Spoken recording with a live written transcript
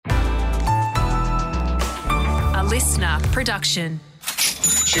listener production.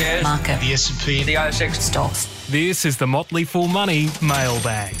 Shares, Market. the S&P, the ASX, Stocks. This is the Motley Fool Money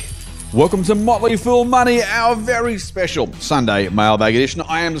Mailbag. Welcome to Motley Fool Money, our very special Sunday mailbag edition.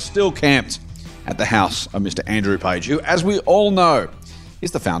 I am still camped at the house of Mr. Andrew Page, who, as we all know,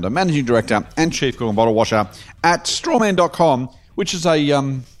 is the founder, managing director, and chief cook and bottle washer at strawman.com, which is I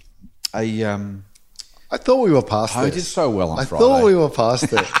thought we were past I this. did so well on I Friday. thought we were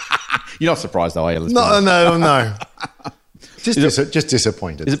past it. You're not surprised, though, are you? Let's be No. honest. Just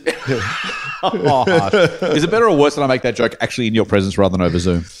disappointed. Is it better or worse that I make that joke actually in your presence rather than over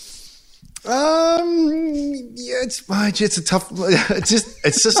Zoom? Yeah, it's a tough.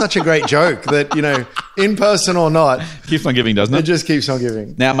 It's just such a great joke that, you know, in person or not, Keeps on giving, doesn't it it? just keeps on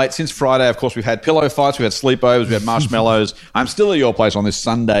giving. Now, mate, since Friday, of course, we've had pillow fights, we've had sleepovers, we had marshmallows. I'm still at your place on this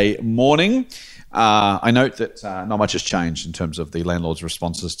Sunday morning. I note that not much has changed in terms of the landlord's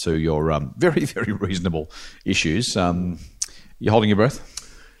responses to your very, very reasonable issues. You holding your breath?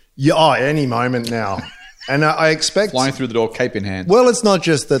 Yeah, any moment now. And I expect... Flying through the door, cape in hand. Well, it's not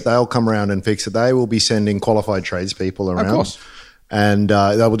just that they'll come around and fix it. They will be sending qualified tradespeople around. Of course. And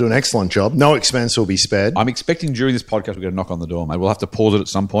they will do an excellent job. No expense will be spared. I'm expecting during this podcast we're going to knock on the door, mate. We'll have to pause it at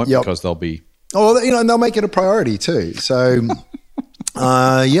some point because they'll be... Oh, you know, and they'll make it a priority too. So,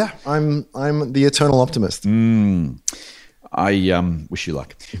 yeah, I'm the eternal optimist. I wish you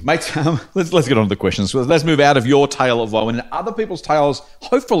luck. Mate, let's get on to the questions. Let's move out of your tale of woe and into other people's tales,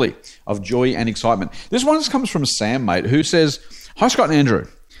 hopefully, of joy and excitement. This one comes from Sam, mate, who says, "Hi, Scott and Andrew.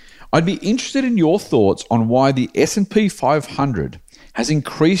 I'd be interested in your thoughts on why the S&P 500 has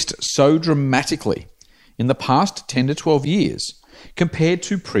increased so dramatically in the past 10 to 12 years compared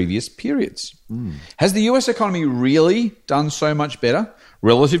to previous periods. Has the US economy really done so much better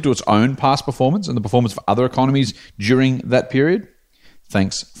relative to its own past performance and the performance of other economies during that period?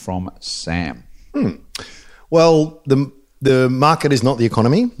 Thanks, from Sam." Well, the market is not the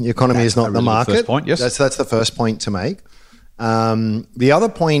economy. The economy is not the market. First point, yes. That's the first point to make. The other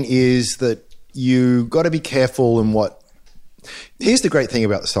point is that you got to be careful in what... Here's the great thing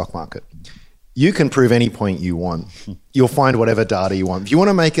about the stock market. You can prove any point you want. You'll find whatever data you want. If you want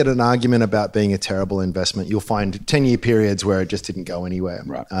to make it an argument about being a terrible investment, you'll find 10-year periods where it just didn't go anywhere.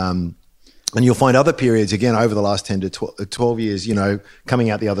 Right. And you'll find other periods, again, over the last 10 to 12 years, you know, coming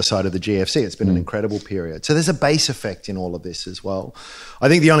out the other side of the GFC. It's been an incredible period. So there's a base effect in all of this as well. I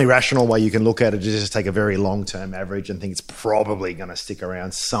think the only rational way you can look at it is just take a very long-term average and think it's probably going to stick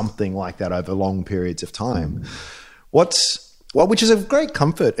around something like that over long periods of time. Which is a great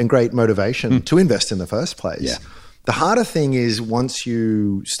comfort and great motivation to invest in the first place. Yeah. The harder thing is once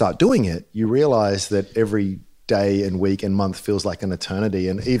you start doing it, you realize that every day and week and month feels like an eternity,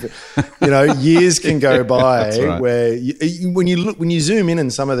 and even years can go by right. where when you zoom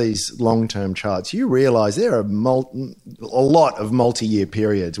in some of these long-term charts, you realize there are a lot of multi-year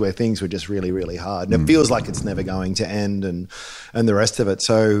periods where things were just really, really hard, and it feels like it's never going to end, and the rest of it.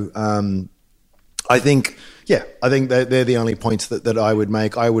 So I think that they're the only points that I would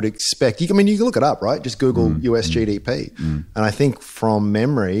make. I would expect, you can look it up, right? Just Google US GDP. And I think from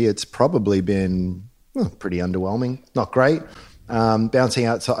memory, it's probably been pretty underwhelming. Not great. Bouncing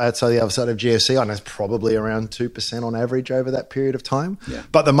outside the other side of GFC, I know it's probably around 2% on average over that period of time. Yeah.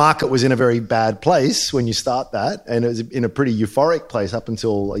 But the market was in a very bad place when you start that, and it was in a pretty euphoric place up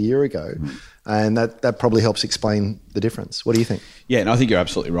until a year ago. And that probably helps explain the difference. What do you think? Yeah, and I think you're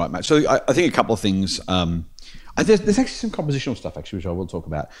absolutely right, mate. So I think a couple of things. There's actually some compositional stuff, actually, which I will talk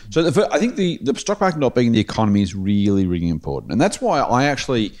about. So I think the stock market not being the economy is really, really important. And that's why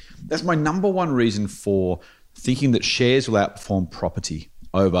that's my number one reason for thinking that shares will outperform property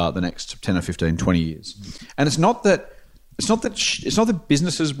over the next 10 or 15, 20 years. And it's not that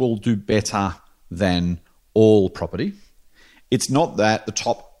businesses will do better than all property. It's not that the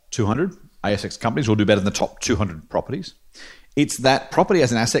top 200 ASX companies will do better than the top 200 properties. It's that property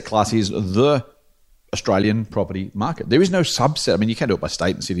as an asset class is the Australian property market. There is no subset. I mean, you can do it by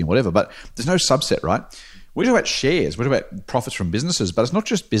state and city and whatever, but there's no subset, right? We're talking about shares. We're talking about profits from businesses, but it's not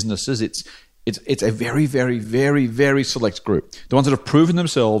just businesses. It's a very, very, very, very select group. The ones that have proven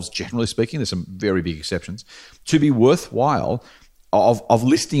themselves, generally speaking, there's some very big exceptions, to be worthwhile of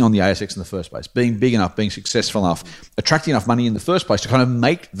listing on the ASX in the first place, being big enough, being successful enough, attracting enough money in the first place to kind of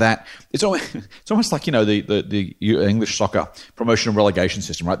make that. It's almost like, the English soccer promotion and relegation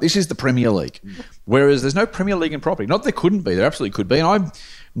system, right? This is the Premier League, whereas there's no Premier League in property. Not that there couldn't be, there absolutely could be, and I'm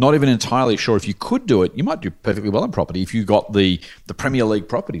not even entirely sure if you could do it. You might do perfectly well in property if you got the Premier League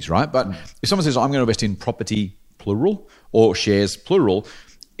properties, right? But if someone says, I'm going to invest in property plural or shares plural,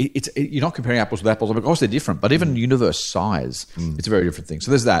 you're not comparing apples with apples. Of course, they're different, but even universe size, it's a very different thing.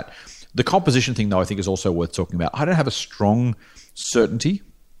 So there's that. The composition thing, though, I think is also worth talking about. I don't have a strong certainty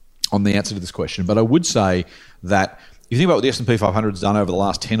on the answer to this question, but I would say that if you think about what the S&P 500 has done over the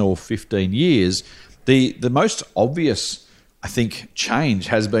last 10 or 15 years, the most obvious, I think, change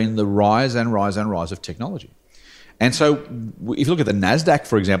has been the rise of technology. And so if you look at the NASDAQ,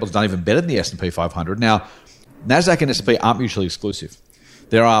 for example, it's done even better than the S&P 500. Now, NASDAQ and S&P aren't mutually exclusive.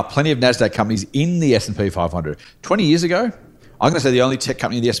 There are plenty of NASDAQ companies in the S&P 500. 20 years ago, I'm going to say the only tech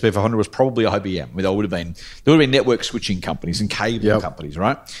company in the S&P 500 was probably IBM. I mean, there would have been network switching companies and cable companies,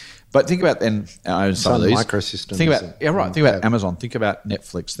 right? But think about then some of these. Microsystems. Think about Amazon. Think about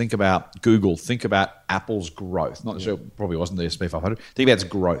Netflix. Think about Google. Think about Apple's growth. Not necessarily, probably wasn't the S&P 500. Think about its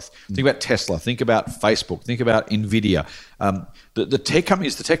growth. Think about Tesla. Think about Facebook. Think about Nvidia. The tech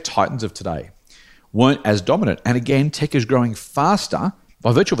companies, the tech titans of today, weren't as dominant. And again, tech is growing faster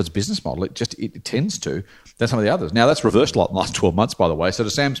by virtue of its business model. It tends to than some of the others. Now, that's reversed a lot in the last 12 months, by the way. So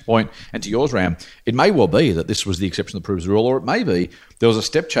to Sam's point and to yours, Ram, it may well be that this was the exception that proves the rule, or it may be there was a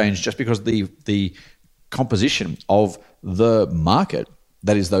step change just because the composition of the market,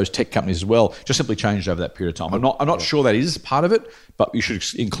 that is those tech companies as well, just simply changed over that period of time. I'm not sure that is part of it, but you should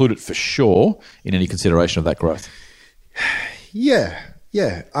include it for sure in any consideration of that growth. Yeah.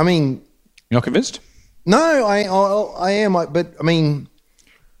 I mean... You're not convinced? No, I am. But I mean,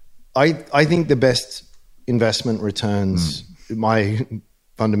 I think the best investment returns, my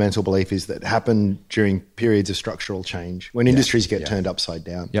fundamental belief is that happen during periods of structural change when industries get turned upside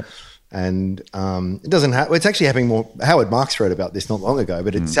down. Yep. And it doesn't happen. It's actually happening more. Howard Marks wrote about this not long ago,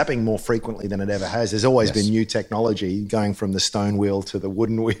 but it's happening more frequently than it ever has. There's always been new technology going from the stone wheel to the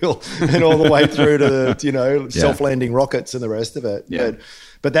wooden wheel and all the way through to the, self-landing rockets and the rest of it. Yeah.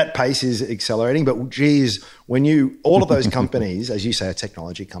 But that pace is accelerating. But geez, all of those companies, as you say, are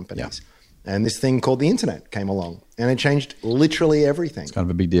technology companies. Yeah. And this thing called the internet came along and it changed literally everything. It's kind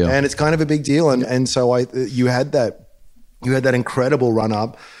of a big deal. And it's kind of a big deal. And so you had that incredible run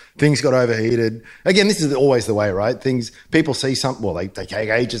up. Things got overheated. Again, this is always the way, right? People see something, well, they take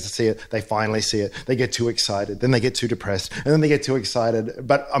ages to see it. They finally see it. They get too excited. Then they get too depressed. And then they get too excited.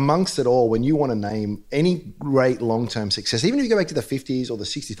 But amongst it all, when you want to name any great long-term success, even if you go back to the 50s or the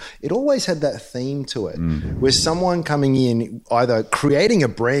 60s, it always had that theme to it, where someone coming in, either creating a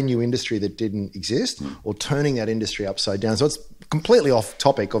brand new industry that didn't exist or turning that industry upside down. So it's completely off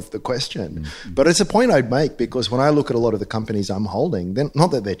topic of the question. But it's a point I'd make, because when I look at a lot of the companies I'm holding,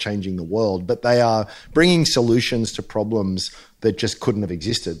 not that they're changing the world, but they are bringing solutions to problems that just couldn't have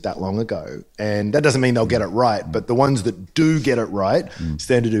existed that long ago. And that doesn't mean they'll get it right, but the ones that do get it right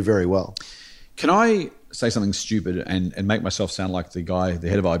stand to do very well. Can I say something stupid and make myself sound like the guy, the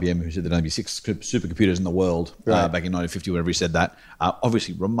head of IBM, who said there'd only be 6 supercomputers in the world back in 1950, whenever he said that?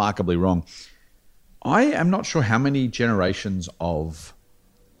 Obviously, remarkably wrong. I am not sure how many generations of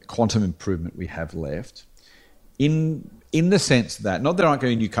quantum improvement we have left in the sense that, not that there aren't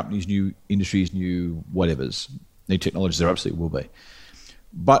going to be new companies, new industries, new whatevers, new technologies, there absolutely will be.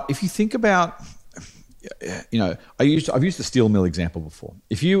 But if you think about, I've used the steel mill example before.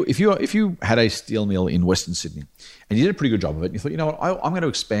 If you had a steel mill in Western Sydney and you did a pretty good job of it, and you thought, you know what, I'm going to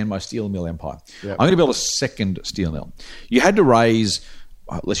expand my steel mill empire. Yep. I'm going to build a second steel mill. You had to raise,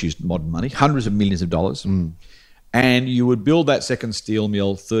 let's use modern money, hundreds of millions of dollars. And you would build that second steel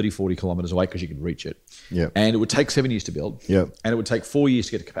mill 30, 40 kilometers away because you could reach it. Yep. And it would take 7 years to build. Yep. And it would take 4 years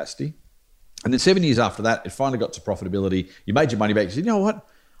to get to capacity. And then 7 years after that, it finally got to profitability. You made your money back. You said, you know what?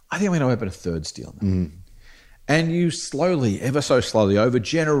 I think I'm going to open a third steel mill. And you slowly, ever so slowly, over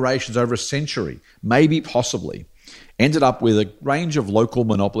generations, over a century, maybe possibly, ended up with a range of local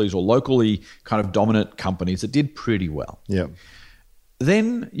monopolies or locally kind of dominant companies that did pretty well. Yeah.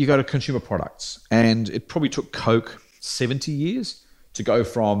 Then you go to consumer products, and it probably took Coke 70 years to go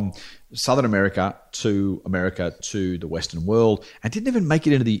from Southern America to the Western world, and didn't even make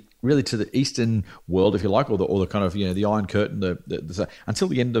it into to the Eastern world, if you like, or the kind of, the Iron Curtain, until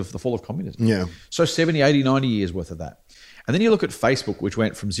the end of the fall of communism. Yeah. So 70, 80, 90 years worth of that. And then you look at Facebook, which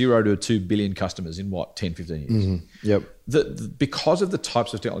went from 0 to 2 billion customers in 10, 15 years. Yep. Because of the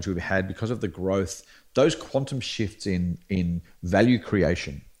types of technology we've had, because of the growth, those quantum shifts in value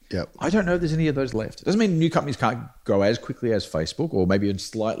creation, I don't know if there's any of those left. It doesn't mean new companies can't grow as quickly as Facebook, or maybe even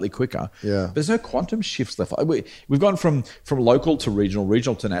slightly quicker. Yeah. But there's no quantum shifts left. We've gone from local to regional,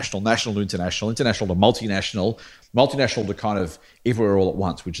 regional to national, national to international, international to multinational, multinational to kind of everywhere all at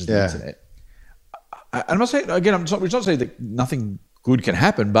once, which is the internet. I'm not saying, again, I'm not saying that nothing good can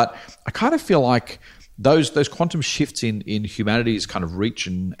happen, but I kind of feel like those quantum shifts in humanity's kind of reach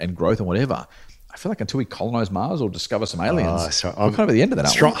and growth and whatever, I feel like until we colonize Mars or discover some aliens, so we're kind of at the end of that.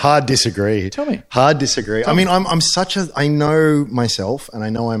 Aren't we? Hard disagree. Tell me. Hard disagree. I mean, I know myself, and I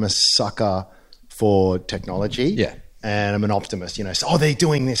know I'm a sucker for technology. Yeah. And I'm an optimist, So, they're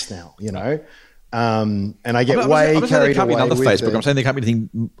doing this now, and I get I'm way not saying carried there can't be away another with Facebook. it. I'm saying there can't be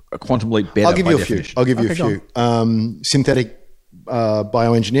anything a quantum leap better. I'll give you a definition. few. I'll give you a Okay, few. Synthetic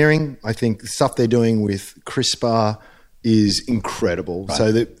bioengineering. I think the stuff they're doing with CRISPR is incredible. Right.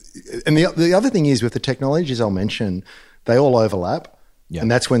 So the other thing is with the technologies I'll mention, they all overlap. Yeah. And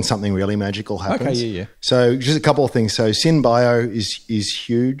that's when something really magical happens. Okay, yeah. So just a couple of things. So SynBio is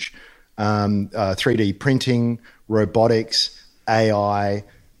huge. 3D printing, robotics, AI.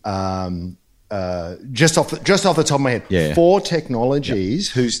 Just off the top of my head, Yeah. 4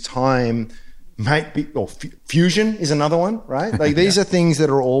 technologies whose time might be. Or fusion is another one, right? Like these are things that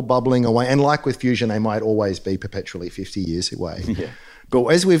are all bubbling away, and like with fusion, they might always be perpetually 50 years away. Yeah. But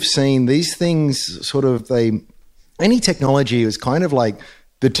as we've seen, these things sort of any technology is kind of like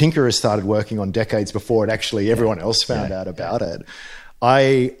the tinkerers started working on decades before it actually everyone else found out about it.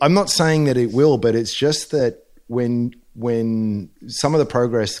 I'm not saying that it will, but it's just that when some of the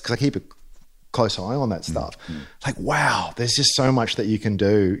progress, because I keep a close eye on that stuff, like, wow, there's just so much that you can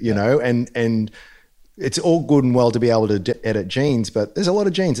do, and it's all good and well to be able to edit genes, but there's a lot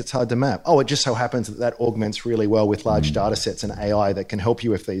of genes it's hard to map. Oh, it just so happens that augments really well with large data sets and AI that can help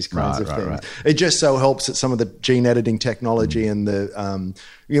you with these kinds of things. Right. It just so helps that some of the gene editing technology and the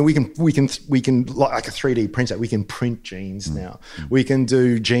we can like a 3D printer, we can print genes now. We can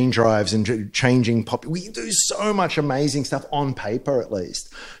do gene drives and changing we can do so much amazing stuff on paper, at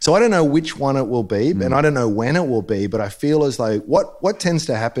least. So I don't know which one it will be, and I don't know when it will be, but I feel as though what tends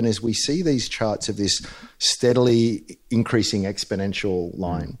to happen is we see these charts of this steadily increasing exponential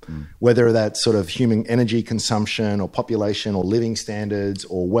line, whether that's sort of human energy consumption or population or living standards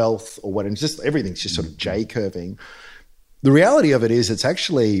or wealth or what, and just everything's just sort of J-curving. The reality of it is it's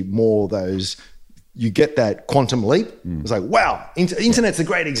actually more those, you get that quantum leap. It's like, wow, internet's a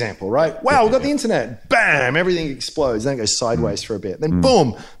great example, right? Wow, we've got the internet. Bam, everything explodes. Then it goes sideways for a bit. Then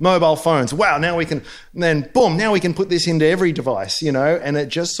boom, mobile phones. Wow, now we can, then boom, now we can put this into every device, and it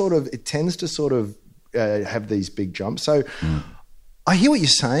just sort of, it tends to sort of have these big jumps. So I hear what you're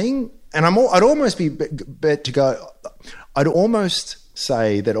saying, and I'd almost be bet to go, I'd almost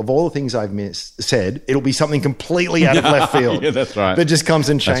say that of all the things I've said, it'll be something completely out of left field. Yeah, that's right. That just comes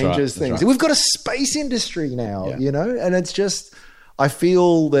and changes things. Right. We've got a space industry now, and it's just, I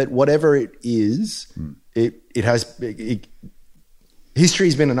feel that whatever it is,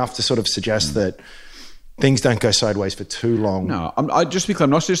 history's been enough to sort of suggest that things don't go sideways for too long. No, just to be clear,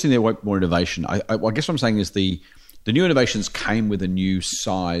 I'm not suggesting there won't be more innovation. I guess what I'm saying is the new innovations came with a new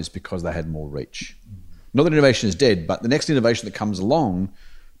size because they had more reach. Not that innovation is dead, but the next innovation that comes along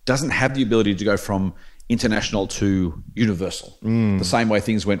doesn't have the ability to go from international to universal. The same way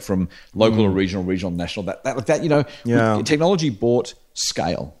things went from local or regional, national, technology bought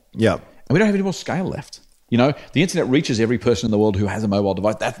scale. Yeah. And we don't have any more scale left. The internet reaches every person in the world who has a mobile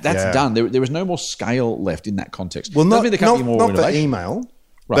device. That's done. There is no more scale left in that context. Well, not for email,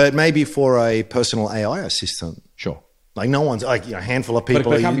 but maybe for a personal AI assistant. Sure. Like no one's like a handful of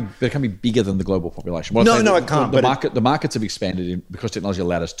people. But it can't be bigger than the global population. No, it can't. The markets have expanded because technology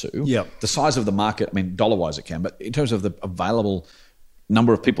allowed us to. Yeah. The size of the market, I mean, dollar-wise it can, but in terms of the available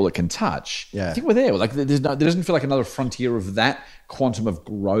number of people it can touch, I think we're there. Like there doesn't feel like another frontier of that quantum of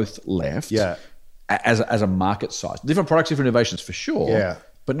growth left. Yeah. As a market size, different products, different innovations for sure. Yeah.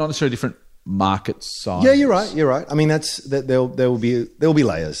 But not necessarily different market size. Yeah, you're right. I mean, there will be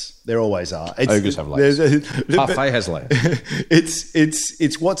layers. There always are. Ogres have layers. Parfait has layers.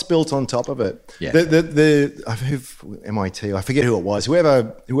 It's what's built on top of it. Yeah. MIT, I forget who it was.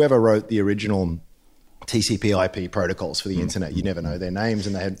 Whoever wrote the original TCP/IP protocols for the internet, you never know their names,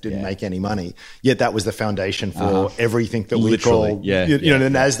 and they didn't make any money. Yet that was the foundation for everything that we call the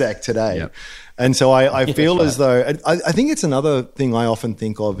NASDAQ today. Yeah. And so I feel as though I think it's another thing I often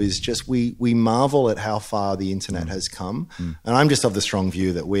think of is just we marvel at how far the internet has come, and I'm just of the strong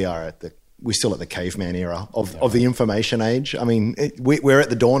view that we're still at the caveman era of the information age. I mean, we're at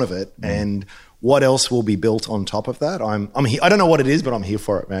the dawn of it, and what else will be built on top of that? I'm here. I don't know what it is, but I'm here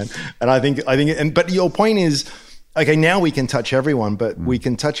for it, man. And but your point is, okay, now we can touch everyone, but we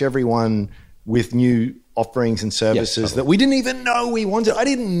can touch everyone with new offerings and services that we didn't even know we wanted. I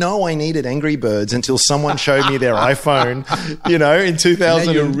didn't know I needed Angry Birds until someone showed me their iPhone, in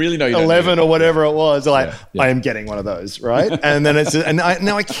 2011 or whatever it was. I am getting one of those, right? And then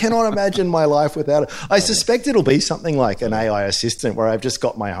now I cannot imagine my life without it. I suspect it'll be something like an AI assistant where I've just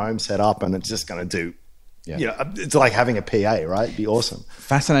got my home set up and it's just going to do it's like having a PA, right? It'd be awesome.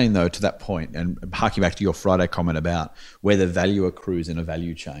 Fascinating, though, to that point, and harking back to your Friday comment about where the value accrues in a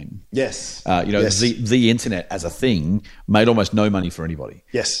value chain. Yes. The internet as a thing made almost no money for anybody.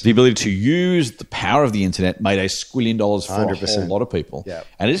 Yes. The ability to use the power of the internet made $1 squillion for 100%. a whole lot of people. Yeah.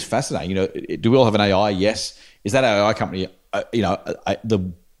 And it is fascinating. Do we all have an AI? Yes. Is that AI company,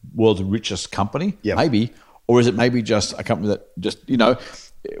 the world's richest company? Yeah. Maybe. Or is it maybe just a company that just,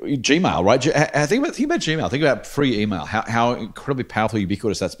 Gmail, right? Think about Gmail. Think about free email. How incredibly powerful,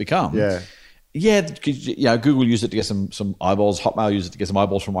 ubiquitous that's become. Yeah, Google used it to get some eyeballs. Hotmail used it to get some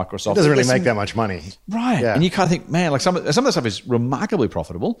eyeballs from Microsoft. It doesn't really make that much money, right? Yeah. And you kind of think, man, like some of that stuff is remarkably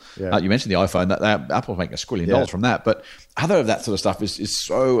profitable. Yeah. You mentioned the iPhone; that Apple's making $1 squillion from that. But other of that sort of stuff is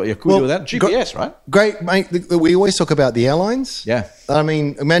so cool. Do that GPS, right? Great, mate. We always talk about the airlines. Yeah. I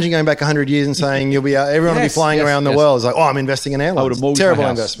mean, imagine going back 100 years and saying everyone will be flying around the world. It's like, I'm investing in airlines. I would have mortgaged terrible my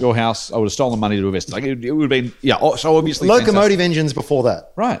house, investment. your house. I would have stolen money to invest. Like it would have been, so obviously locomotive engines before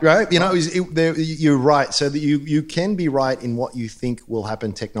that, right? You're right. So that you can be right in what you think will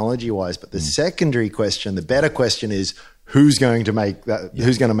happen technology wise, but the secondary question, the better question, is who's going to make that?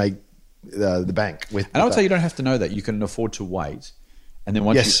 Who's going to make the bank with? And I would say you don't have to know that. You can afford to wait. And then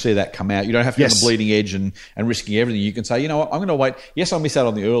once you see that come out, you don't have to be on the bleeding edge and risking everything. You can say, you know what, I'm going to wait. Yes, I'll miss out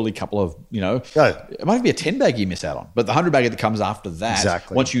on the early couple of, it might be a 10 bag you miss out on, but the 100 bagger that comes after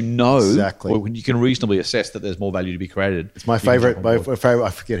that, once you know, or you can reasonably assess that there's more value to be created. It's my favorite, I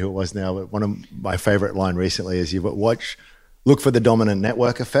forget who it was now, but one of my favorite line recently is look for the dominant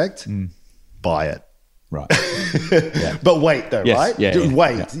network effect, buy it. Right. But wait, though, right?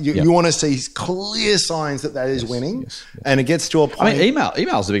 Wait. You want to see clear signs that is winning. Yes. And it gets to a point. I mean,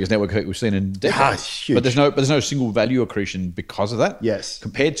 email is the biggest network effect we've seen in decades. Huge. But there's no single value accretion because of that. Yes.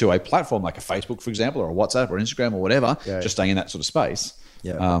 Compared to a platform like a Facebook, for example, or a WhatsApp or Instagram or whatever, just staying in that sort of space.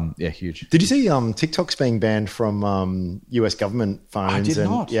 Yeah. Huge. Did you see TikTok's being banned from US government phones? I did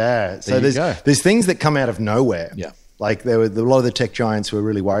not. Yeah. So there's things that come out of nowhere. Yeah. Like there were a lot of the tech giants were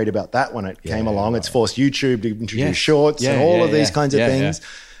really worried about that when it came along. It's forced YouTube to introduce shorts and all of these kinds of things. Yeah.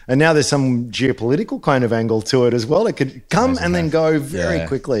 And now there's some geopolitical kind of angle to it as well. It could come and then go very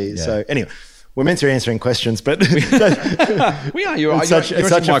quickly. Yeah. So anyway, we're meant to be answering questions, but we are. It's such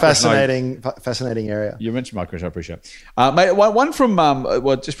a fascinating area. You mentioned my question. I appreciate it. Mate, one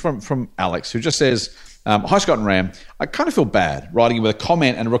from Alex, who just says, "Hi Scott and Ram, I kind of feel bad writing in with a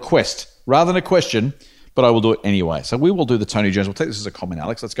comment and a request rather than a question, but I will do it anyway." So we will do the Tony Jones. We'll take this as a comment,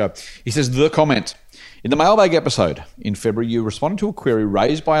 Alex. Let's go. He says, the comment. In the Mailbag episode in February, you responded to a query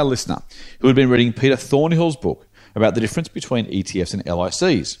raised by a listener who had been reading Peter Thornhill's book about the difference between ETFs and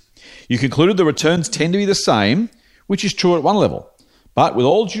LICs. You concluded the returns tend to be the same, which is true at one level. But with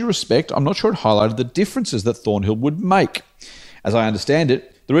all due respect, I'm not sure it highlighted the differences that Thornhill would make. As I understand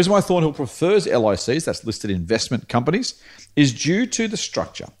it, the reason why Thornhill prefers LICs, that's listed investment companies, is due to the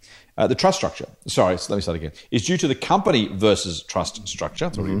structure. The trust structure, sorry, let me start again, is due to the company versus trust structure.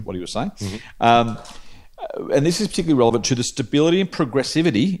 That's what he was saying. And this is particularly relevant to the stability and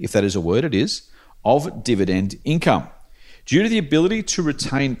progressivity, if that is a word, it is, of dividend income. Due to the ability to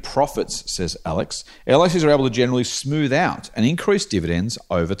retain profits, says Alex, LICs are able to generally smooth out and increase dividends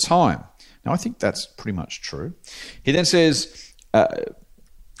over time. Now, I think that's pretty much true. He then says,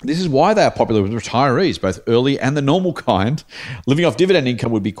 this is why they are popular with retirees, both early and the normal kind. Living off dividend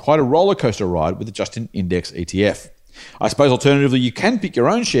income would be quite a roller coaster ride with just an index ETF. I suppose alternatively, you can pick your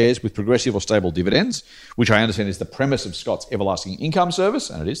own shares with progressive or stable dividends, which I understand is the premise of Scott's everlasting income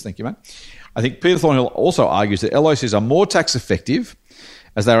service, and it is, thank you, mate. I think Peter Thornhill also argues that LICs are more tax effective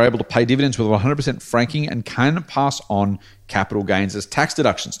as they are able to pay dividends with 100% franking and can pass on capital gains as tax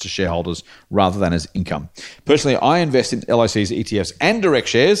deductions to shareholders rather than as income. Personally, I invest in LICs, ETFs, and direct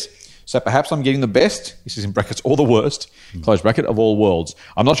shares, so perhaps I'm getting the best, this is in brackets, or the worst, close bracket, of all worlds.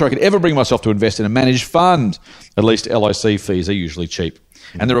 I'm not sure I could ever bring myself to invest in a managed fund. At least LIC fees are usually cheap.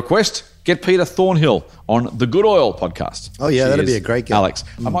 And the request, get Peter Thornhill on the Good Oil podcast. Oh yeah, that'd be a great guest. Alex,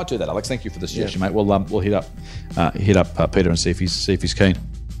 I might do that. Alex, thank you for the suggestion, mate. We'll hit up Peter and see if he's keen.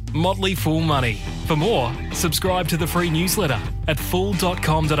 Motley Fool Money. For more, subscribe to the free newsletter at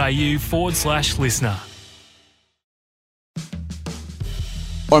fool.com.au/listener.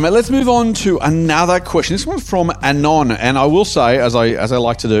 All right, mate, let's move on to another question. This one's from Anon, and I will say, as I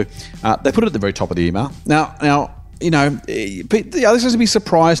like to do, they put it at the very top of the email. Now, the others would be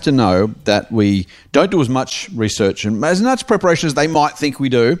surprised to know that we don't do as much research and as much preparation as they might think we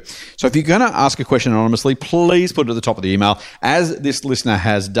do. So if you're going to ask a question anonymously, please put it at the top of the email, as this listener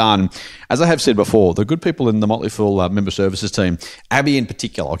has done. As I have said before, the good people in the Motley Fool member services team, Abby in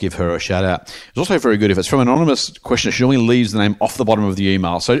particular, I'll give her a shout out. It's also very good if it's from an anonymous questioner. She only leaves the name off the bottom of the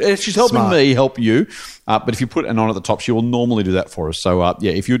email. So she's helping me help you. But if you put an on at the top, she will normally do that for us. So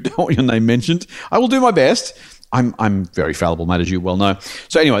if you don't want your name mentioned, I will do my best. I'm very fallible, Matt, as you well know.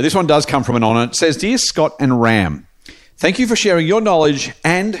 So anyway, this one does come from an on. It says, Dear Scott and Ram, thank you for sharing your knowledge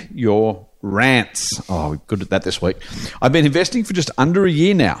and your rants. Oh, we're good at that this week. I've been investing for just under a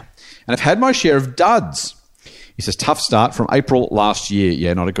year now, and I've had my share of duds. He says, tough start from April last year.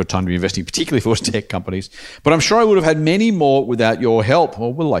 Yeah, not a good time to be investing, particularly for tech companies. But I'm sure I would have had many more without your help.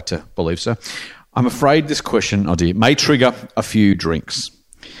 Well, we'll like to believe so. I'm afraid this question, may trigger a few drinks.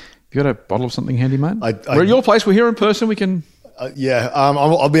 You got a bottle of something handy, mate? We're at your place. We're here in person. We can...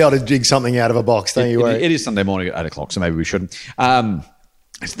 I'll be able to dig something out of a box. Don't you worry. It is Sunday morning at 8 o'clock, so maybe we shouldn't. So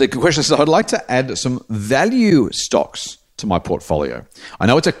the question says, I'd like to add some value stocks to my portfolio. I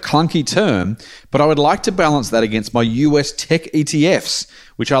know it's a clunky term, but I would like to balance that against my US tech ETFs,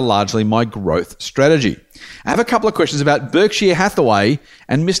 which are largely my growth strategy. I have a couple of questions about Berkshire Hathaway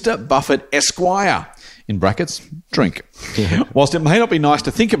and Mr. Buffett Esquire. In brackets, drink. Whilst it may not be nice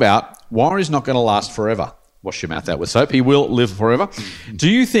to think about, Warren is not going to last forever. Wash your mouth out with soap. He will live forever. Do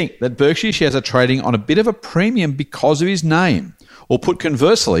you think that Berkshire shares are trading on a bit of a premium because of his name? Or put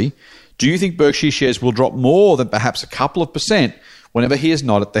conversely, do you think Berkshire shares will drop more than perhaps a couple of % whenever he is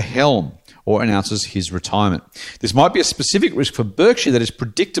not at the helm or announces his retirement? This might be a specific risk for Berkshire that is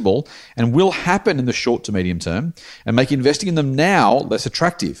predictable and will happen in the short to medium term and make investing in them now less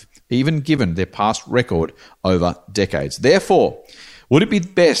attractive, even given their past record over decades. Therefore, would it be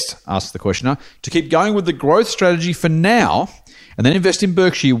best, asks the questioner, to keep going with the growth strategy for now and then invest in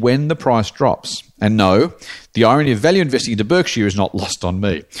Berkshire when the price drops? And no, the irony of value investing into Berkshire is not lost on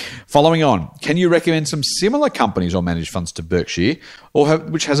me. Following on, can you recommend some similar companies or managed funds to Berkshire,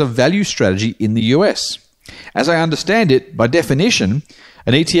 which has a value strategy in the US? As I understand it, by definition,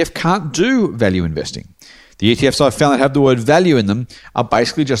 an ETF can't do value investing. The ETFs I've found that have the word value in them are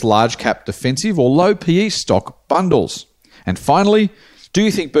basically just large cap defensive or low PE stock bundles. And finally, do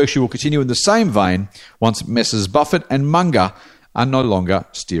you think Berkshire will continue in the same vein once Messrs. Buffett and Munger are no longer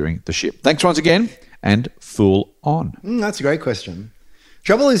steering the ship? Thanks once again, and fool on. That's a great question.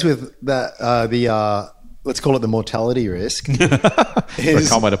 Trouble is with that, let's call it the mortality risk. Is a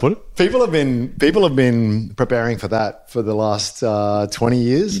calm way to put it. People have been preparing for that for the last 20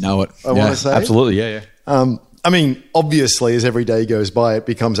 years. You know it. I want to say. Absolutely, yeah. Obviously, as every day goes by, it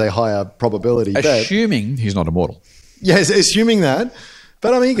becomes a higher probability. Assuming he's not immortal. Yes, assuming that.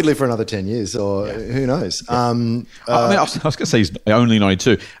 But he could live for another 10 years or who knows. I was going to say he's only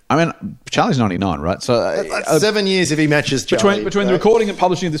 92. Charlie's 99, right? So that's 7 years if he matches Charlie. Between the recording and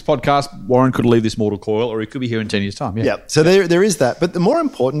publishing of this podcast, Warren could leave this mortal coil or he could be here in 10 years' time. Yeah. So there is that. But the more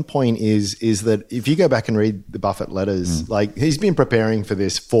important point is that if you go back and read the Buffett letters, he's been preparing for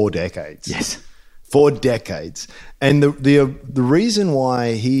this 4 decades. Yes. 4 decades. And the reason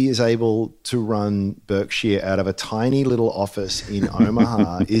why he is able to run Berkshire out of a tiny little office in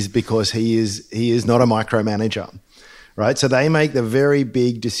Omaha is because he is not a micromanager, right? So they make the very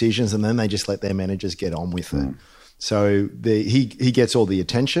big decisions and then they just let their managers get on with it. So he gets all the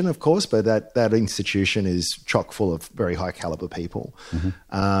attention, of course, but that institution is chock full of very high caliber people.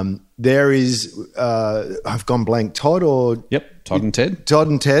 There is, I've gone blank, Todd and Ted. Todd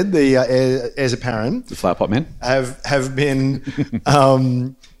and Ted, the heirs apparent. The flower pot men. Have been,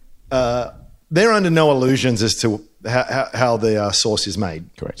 they're under no illusions as to how the sauce is made.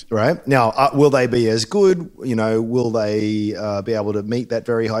 Correct. Right? Now, will they be as good? Will they be able to meet that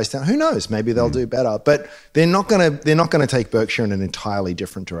very high standard? Who knows? Maybe they'll do better. But they're not going to take Berkshire in an entirely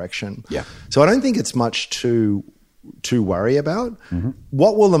different direction. Yeah. So I don't think it's much to worry about.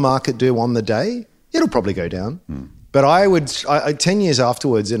 What will the market do on the day? It'll probably go down. But I would, 10 years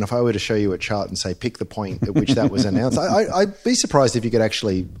afterwards, and if I were to show you a chart and say, pick the point at which that was announced, I'd be surprised if you could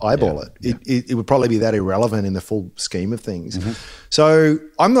actually eyeball it. It would probably be that irrelevant in the full scheme of things. So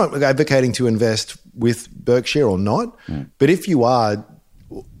I'm not advocating to invest with Berkshire or not, but if you are,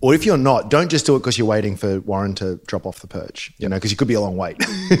 or if you're not, don't just do it because you're waiting for Warren to drop off the perch, because you could be a long wait.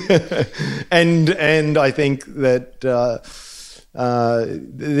 and I think that...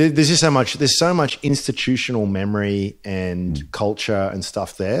 there's just so much institutional memory and culture and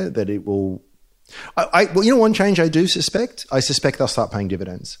stuff there that it will. One change I do suspect. I suspect they'll start paying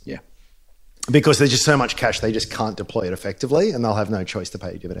dividends. Yeah, because there's just so much cash they just can't deploy it effectively, and they'll have no choice to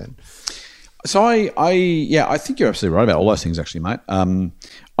pay a dividend. So I think you're absolutely right about all those things, actually, mate. I'm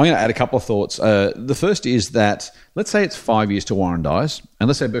going to add a couple of thoughts. The first is that let's say it's 5 years till Warren dies, and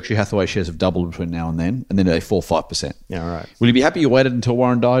let's say Berkshire Hathaway shares have doubled between now and then they fall 5%. Yeah, all right. Will you be happy you waited until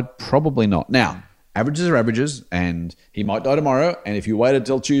Warren died? Probably not. Now, averages are averages, and he might die tomorrow. And if you waited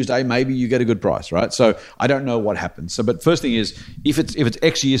till Tuesday, maybe you get a good price, right? So I don't know what happens. So, but first thing is, if it's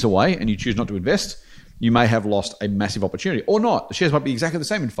X years away and you choose not to invest, you may have lost a massive opportunity, or not. The shares might be exactly the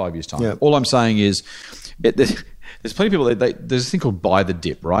same in 5 years' time. Yeah. All I'm saying is, there's plenty of people. There's this thing called buy the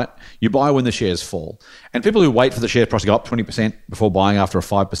dip, right? You buy when the shares fall, and people who wait for the share price to go up 20% before buying after a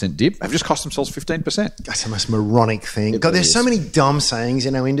 5% dip have just cost themselves 15%. That's the most moronic thing. God, there's so many dumb sayings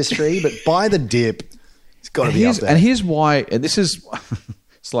in our industry, but buy the dip, it's got to be up there. And here's why. And this is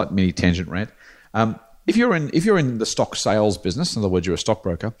slight mini tangent rant. If you're in the stock sales business, in other words, you're a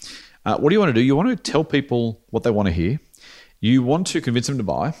stockbroker. What do you want to do? You want to tell people what they want to hear. You want to convince them to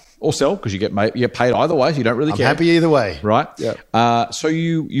buy or sell because you get paid either way, so you don't really care. I'm happy either way. Right? Yeah. So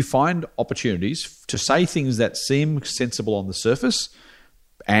you find opportunities to say things that seem sensible on the surface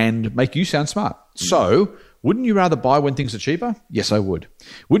and make you sound smart. So wouldn't you rather buy when things are cheaper? Yes, I would.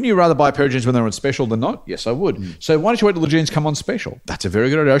 Wouldn't you rather buy a pair of jeans when they're on special than not? Yes, I would. So why don't you wait till the jeans come on special? That's a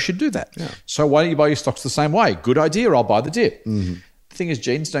very good idea. I should do that. Yeah. So why don't you buy your stocks the same way? Good idea. I'll buy the dip. Mm-hmm. The thing is,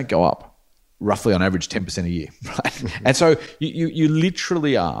 jeans don't go up roughly on average 10% a year, right? And so you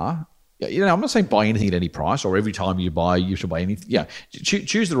literally are, I'm not saying buy anything at any price or every time you buy, you should buy anything. Yeah,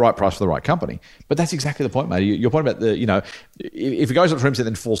 choose the right price for the right company. But that's exactly the point, mate. Your point about if it goes up 20%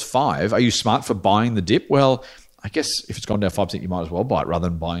 then falls 5%, are you smart for buying the dip? Well, I guess if it's gone down 5%, you might as well buy it rather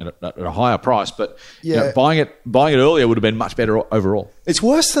than buying it at a higher price. But buying it earlier would have been much better overall. It's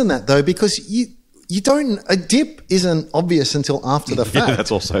worse than that though, because a dip isn't obvious until after the fact. Yeah,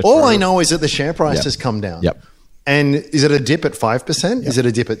 that's also all true. I know is that the share price has come down. Yep. And is it a dip at 5%? Yep. Is it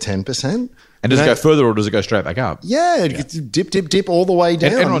a dip at 10%? And does it go further or does it go straight back up? Yeah, dip all the way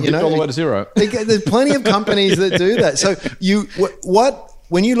down. And everyone dipped all the way to zero. There's plenty of companies that do that. So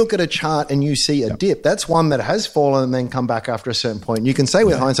when you look at a chart and you see a dip, that's one that has fallen and then come back after a certain point. You can say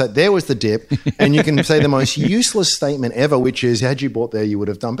with hindsight, there was the dip, and you can say the most useless statement ever, which is, had you bought there, you would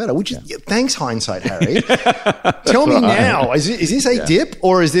have done better. Which is, thanks hindsight, Harry. Tell me now, is this a dip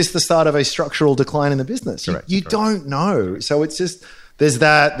or is this the start of a structural decline in the business? Correct. You don't know. So it's just, there's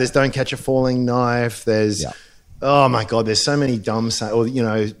that, there's don't catch a falling knife, there's... Yeah. Oh my God, there's so many dumb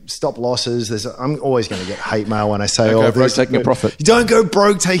stop losses. I'm always going to get hate mail when I say, don't go broke taking a profit. You don't go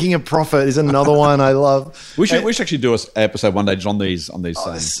broke taking a profit is another one I love. We should actually do an episode one day just on these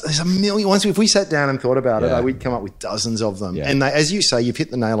there's a million ones. If we sat down and thought about it, we'd come up with dozens of them. Yeah. And as you say, you've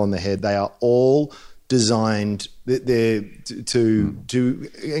hit the nail on the head. They are all designed to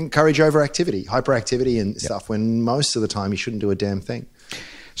encourage overactivity, hyperactivity and stuff, when most of the time you shouldn't do a damn thing.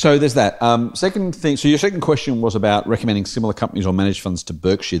 So there's that. Second thing. So your second question was about recommending similar companies or managed funds to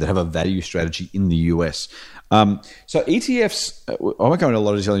Berkshire that have a value strategy in the US. So ETFs. I won't go into a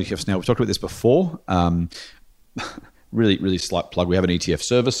lot of detail on ETFs now. We've talked about this before. Really, really slight plug. We have an ETF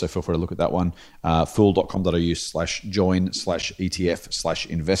service, so feel free to look at that one.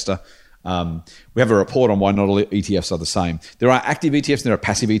 fool.com.au/join/ETF/investor. We have a report on why not all ETFs are the same. There are active ETFs and there are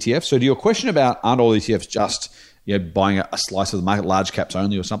passive ETFs. So to your question about aren't all ETFs just buying a slice of the market, large caps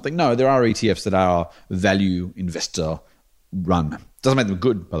only or something? No, there are ETFs that are value investor run. Doesn't make them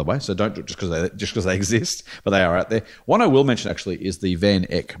good, by the way. So don't just because they exist, but they are out there. One I will mention actually is the Van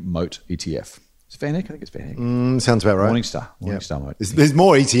Eck Moat ETF. Is it Van Eck? I think it's Van Eck. Sounds about right. Morningstar Moat. There's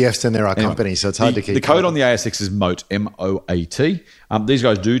more ETFs than there are companies, so it's hard to keep. The code on the ASX is MOAT, M-O-A-T. These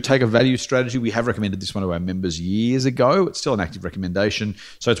guys do take a value strategy. We have recommended this one to our members years ago. It's still an active recommendation.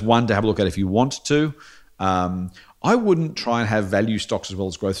 So it's one to have a look at if you want to. I wouldn't try and have value stocks as well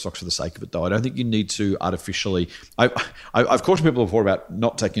as growth stocks for the sake of it, though. I don't think you need to artificially... I've cautioned people before about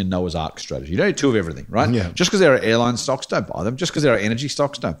not taking a Noah's Ark strategy. You don't need two of everything, right? Yeah. Just because there are airline stocks, don't buy them. Just because there are energy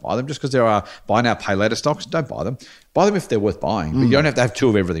stocks, don't buy them. Just because there are buy now, pay later stocks, don't buy them. Buy them if they're worth buying. But you don't have to have two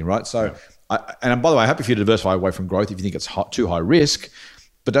of everything, right? So, and by the way, I'm happy for you to diversify away from growth if you think it's too high risk.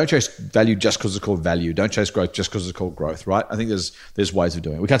 But don't chase value just because it's called value. Don't chase growth just because it's called growth, right? I think there's ways of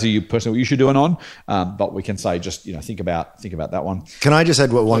doing it. We can't tell you personally what you should do it on, but we can say just think about that one. Can I just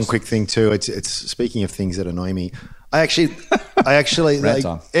add one quick thing too? It's speaking of things that annoy me. I actually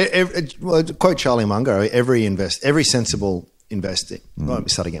quote Charlie Munger. Every sensible investing. Let me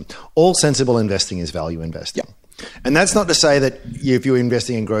start again. All sensible investing is value investing. Yeah. And that's not to say that if you're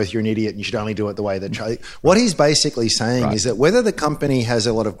investing in growth, you're an idiot and you should only do it the way that Charlie... What he's basically saying is that whether the company has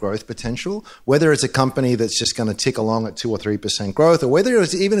a lot of growth potential, whether it's a company that's just going to tick along at 2 or 3% growth, or whether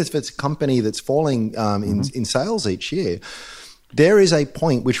it's even if it's a company that's falling in sales each year, there is a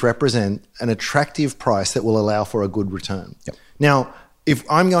point which represents an attractive price that will allow for a good return. Yep. Now, if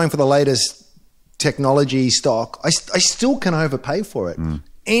I'm going for the latest technology stock, I still can overpay for it.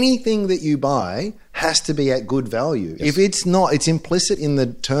 Anything that you buy has to be at good value. Yes. If it's not, it's implicit in the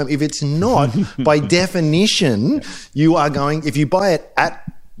term. If it's not, by definition, you are going, if you buy it at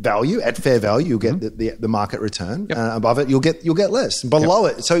value, at fair value, you'll get the market return. Above it, you'll get less. Below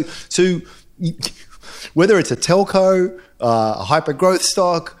it. So whether it's a telco, a hyper growth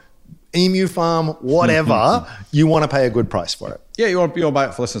stock, emu farm, whatever, you want to pay a good price for it. Yeah, you want to buy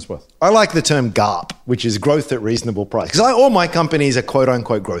it for less than it's worth. I like the term GARP, which is growth at reasonable price, because all my companies are quote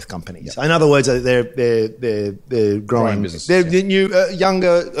unquote growth companies. In other words, they're growing. They're new,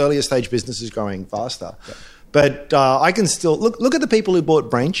 younger, earlier stage businesses growing faster. But I can still look at the people who bought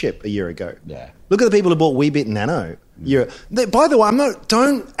BrainChip a year ago. Yeah. Look at the people who bought Weebit Nano. By the way,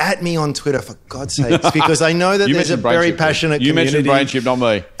 don't at me on Twitter for God's sakes, because I know that there's a very passionate community. You mentioned BrainChip, not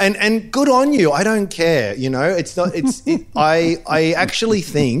me. And good on you. I don't care. It's not. I actually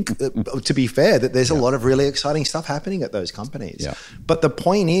think, to be fair, that there's a lot of really exciting stuff happening at those companies. Yeah. But the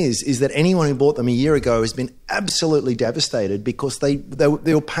point is that anyone who bought them a year ago has been absolutely devastated because they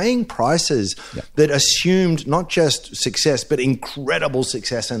were paying prices that assumed not just success but incredible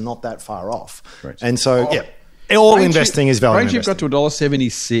success and not that far off. Right. And so all investing is value investing. BrainChip got to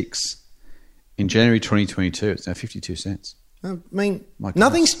 $1.76 in January 2022. It's now 52 cents. I mean, by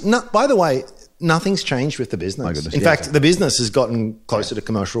the way, nothing's changed with the business. In fact, the business has gotten closer to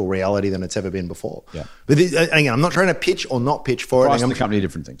commercial reality than it's ever been before. Yeah. But again, I'm not trying to pitch or not pitch for Price it. The company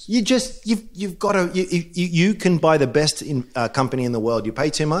different things. You've got to, you can buy the best company in the world. You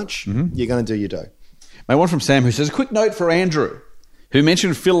pay too much, you're going to do your dough. Mate, one from Sam who says, a quick note for Andrew, who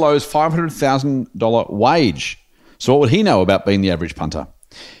mentioned Phil Lowe's $500,000 wage. So what would he know about being the average punter?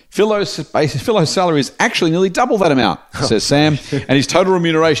 Phil Lowe's salary is actually nearly double that amount, says Sam, and his total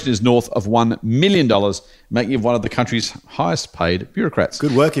remuneration is north of $1 million, making him one of the country's highest paid bureaucrats.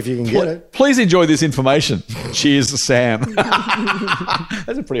 Good work if you can get it. Please enjoy this information. Cheers, Sam.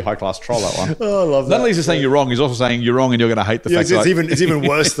 That's a pretty high-class troll, that one. Oh, I love that. Not only is he saying you're wrong, he's also saying you're wrong and you're going to hate the fact that... It's even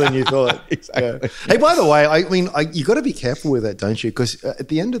worse than you thought. Exactly. Yeah. Hey, by the way, I mean, you got to be careful with that, don't you? Because at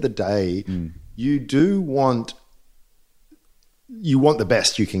the end of the day, you do want... You want the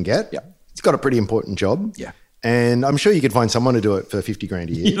best you can get. Yeah. It's got a pretty important job. Yeah. And I'm sure you could find someone to do it for $50,000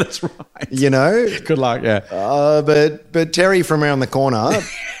 a year. Yeah, that's right. Good luck, yeah. But Terry from around the corner,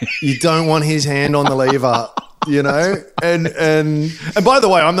 you don't want his hand on the lever, And by the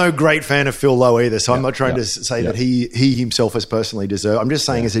way, I'm no great fan of Phil Lowe either, so I'm not trying to say that he himself has personally deserved. I'm just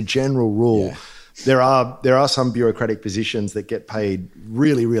saying as a general rule, there are some bureaucratic positions that get paid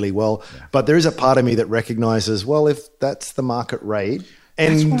really, really well. Yeah. But there is a part of me that recognizes, well, if that's the market rate,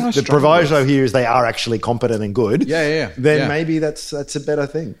 and the proviso here is they are actually competent and good, then maybe that's a better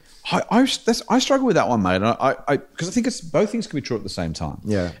thing. I struggle with that one, mate, because I think both things can be true at the same time.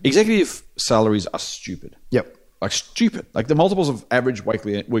 Yeah, executive salaries are stupid. Yep, like stupid. Like the multiples of average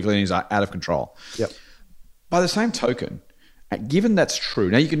weekly earnings are out of control. Yep. By the same token, given that's true,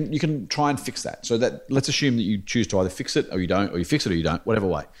 now you can try and fix that. So that let's assume that you choose to either fix it or you don't, or you fix it or you don't, whatever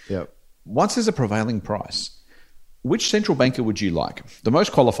way. Yeah. Once there's a prevailing price, which central banker would you like? The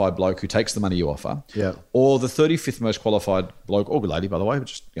most qualified bloke who takes the money you offer, or the 35th most qualified bloke or lady, by the way,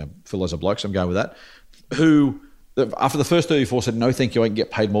 just Phil as a bloke, so I'm going with that, who after the first 34 said no, thank you, I can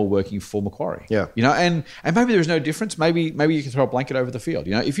get paid more working for Macquarie. Yeah. And maybe there is no difference. Maybe you can throw a blanket over the field.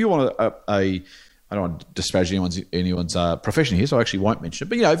 If you want I don't want to disparage anyone's profession here, so I actually won't mention it.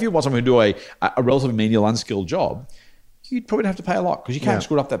 But if you want someone who do a relatively menial, unskilled job, you'd probably have to pay a lot because you can't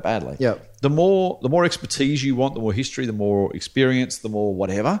screw it up that badly. Yeah. The more expertise you want, the more history, the more experience, the more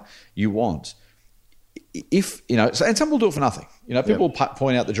whatever you want. And some will do it for nothing. People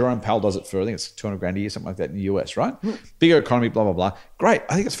point out that Jerome Powell does it for, I think it's $200,000 a year, something like that in the US, right? Bigger economy, blah, blah, blah. Great.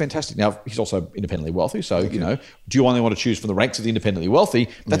 I think it's fantastic. Now, he's also independently wealthy. So, do you only want to choose from the ranks of the independently wealthy?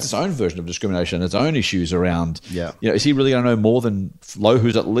 That's its own version of discrimination, its own issues around, is he really going to know more than Lowe,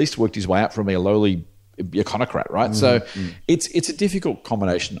 who's at least worked his way up from a lowly econocrat, right? So it's a difficult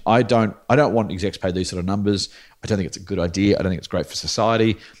combination. I don't want execs paid these sort of numbers. I don't think it's a good idea. I don't think it's great for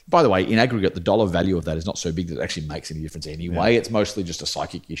society. By the way, in aggregate, the dollar value of that is not so big that it actually makes any difference anyway. It's mostly just a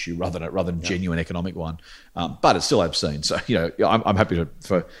psychic issue rather than genuine economic one. But it's still obscene. So I'm happy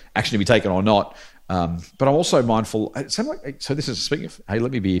for action to be taken or not. But I'm also mindful. So this is speaking of. Hey,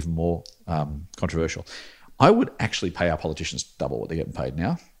 let me be even more controversial. I would actually pay our politicians double what they're getting paid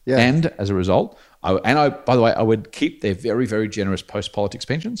now. Yeah. And as a result, by the way, I would keep their very, very generous post-politics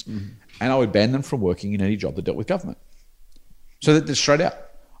pensions, and I would ban them from working in any job that dealt with government. So that they're straight out.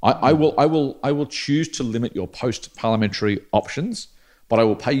 I will choose to limit your post-parliamentary options, but I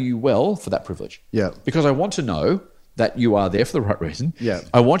will pay you well for that privilege. Yeah. Because I want to know that you are there for the right reason. Yeah.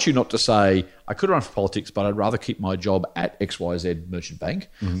 I want you not to say, I could run for politics, but I'd rather keep my job at XYZ Merchant Bank.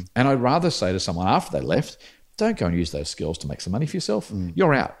 Mm-hmm. And I'd rather say to someone after they left, don't go and use those skills to make some money for yourself.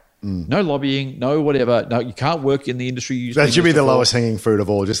 You're out. No lobbying, no whatever. No, you can't work in the industry you used to. That should be the before. lowest hanging fruit of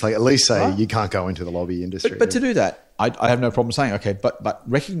all. Just like at least say you can't go into the lobby industry. But to do that, I have no problem saying, okay, but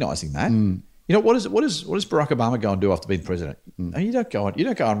recognizing that, you know, what does Barack Obama go and do after being president? No, you don't go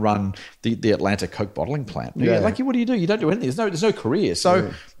and run the Atlanta Coke bottling plant. Yeah. Like, what do? You don't do anything. There's no career.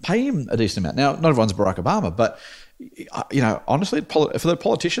 So pay him a decent amount. Now, not everyone's Barack Obama, but you know, honestly, for the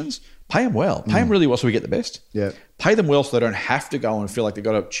politicians, pay them well. Pay them really well so we get the best. Yeah. Pay them well so they don't have to go and feel like they've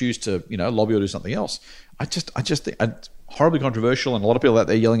got to choose to, you know, lobby or do something else. I just think horribly controversial, and a lot of people out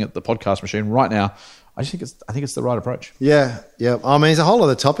there yelling at the podcast machine right now. I think it's the right approach. Yeah. I mean, it's a whole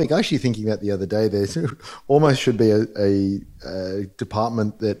other topic. Actually, thinking that the other day, there's almost should be a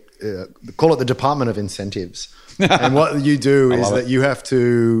department that call it the Department of Incentives. And what you do is that you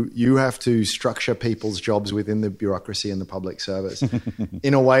have to structure people's jobs within the bureaucracy and the public service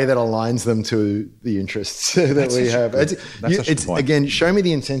in a way that aligns them to the interests that we have. It's again, show me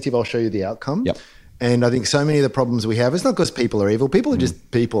the incentive, I'll show you the outcome. Yep. And I think so many of the problems we have, it's not because people are evil. People are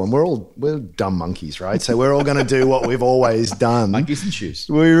just people, and we're dumb monkeys, right? So we're all going to do what we've always done. Monkeys and shoes.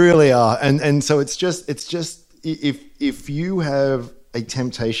 We really are. And so it's just if you have a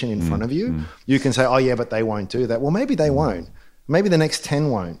temptation in front of you, you can say, oh yeah, but they won't do that. Well, maybe they won't. Maybe the next 10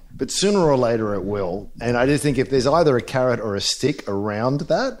 won't, but sooner or later it will. And I just think if there's either a carrot or a stick around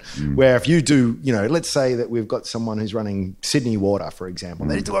that, where if you do, you know, let's say that we've got someone who's running Sydney Water, for example.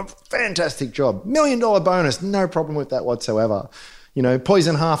 They do a fantastic job, $1 million bonus, no problem with that whatsoever. You know,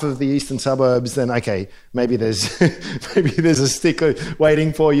 poison half of the eastern suburbs, then okay, maybe there's a stick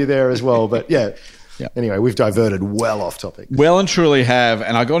waiting for you there as well. But yeah. Anyway, we've diverted well off topic. Well and truly have.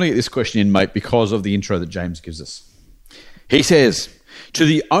 And I got to get this question in, mate, because of the intro that James gives us. He says, to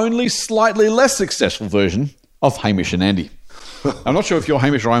the only slightly less successful version of Hamish and Andy. I'm not sure if you're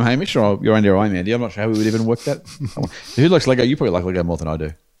Hamish or I'm Hamish, or you're Andy or I'm Andy. I'm not sure how we would even work that. Who likes Lego? You probably like Lego more than I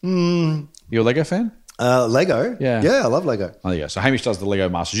do. You a Lego fan? Lego? Yeah, I love Lego. Oh, there you go. So Hamish does the Lego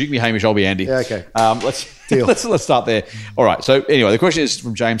Masters. You can be Hamish, I'll be Andy. Yeah, okay. Let's start there. All right. So anyway, the question is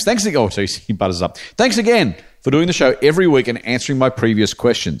from James. Thanks again. Oh, so he butters up. Thanks again for doing the show every week and answering my previous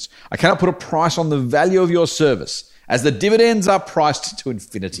questions. I cannot put a price on the value of your service, as the dividends are priced to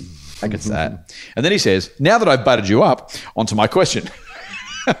infinity. I get that. And then he says, now that I've butted you up, onto my question,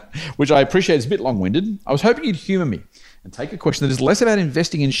 which I appreciate is a bit long-winded. I was hoping you'd humour me and take a question that is less about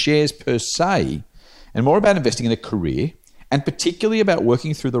investing in shares per se and more about investing in a career, and particularly about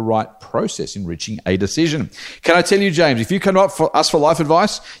working through the right process in reaching a decision. Can I tell you, James, if you come up for us for life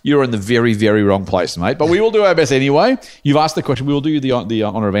advice, you're in the very, very wrong place, mate. But we will do our best anyway. You've asked the question. We will do you the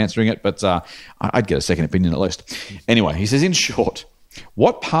honour of answering it, but I'd get a second opinion at least. Anyway, he says, in short,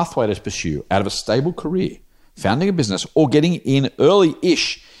 what pathway to pursue out of a stable career, founding a business, or getting in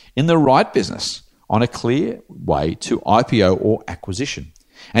early-ish in the right business on a clear way to IPO or acquisition?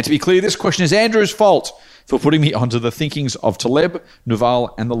 And to be clear, this question is Andrew's fault for putting me onto the thinkings of Taleb,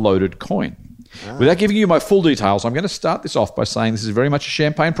 Naval, and the loaded coin. Without giving you my full details, I'm going to start this off by saying this is very much a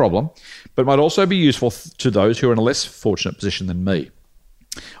champagne problem, but might also be useful to those who are in a less fortunate position than me.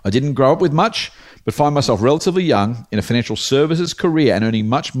 I didn't grow up with much, but find myself relatively young in a financial services career and earning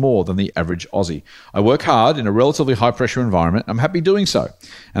much more than the average Aussie. I work hard in a relatively high-pressure environment. I'm happy doing so,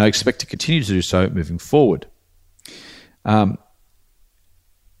 and I expect to continue to do so moving forward.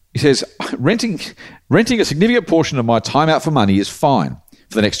 He says, renting a significant portion of my time out for money is fine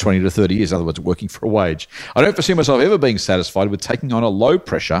for the next 20 to 30 years, in other words, working for a wage. I don't foresee myself ever being satisfied with taking on a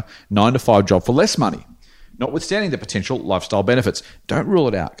low-pressure 9-to-5 job for less money, notwithstanding the potential lifestyle benefits. Don't rule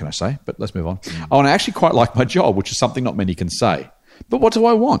it out, can I say? But let's move on. I actually quite like my job, which is something not many can say. But what do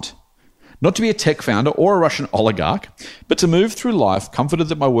I want? Not to be a tech founder or a Russian oligarch, but to move through life comforted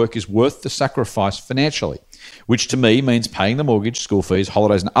that my work is worth the sacrifice financially, which to me means paying the mortgage, school fees,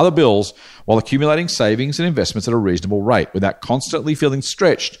 holidays, and other bills while accumulating savings and investments at a reasonable rate without constantly feeling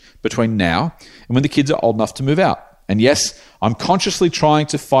stretched between now and when the kids are old enough to move out. And yes, I'm consciously trying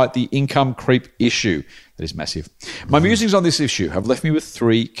to fight the income creep issue. That is massive. My musings on this issue have left me with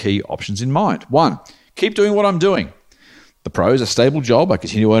 3 key options in mind. 1, keep doing what I'm doing. The pros, a stable job, I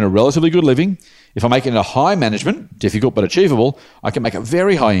continue to earn a relatively good living. If I make it into high management, difficult but achievable, I can make a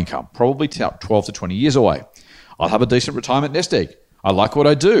very high income, probably 12 to 20 years away. I'll have a decent retirement nest egg. I like what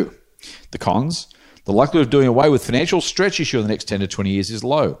I do. The cons, the likelihood of doing away with financial stretch issue in the next 10 to 20 years is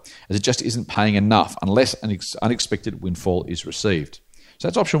low, as it just isn't paying enough unless an unexpected windfall is received. So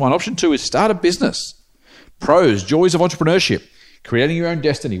that's option 1. Option 2 is start a business. Pros, joys of entrepreneurship, creating your own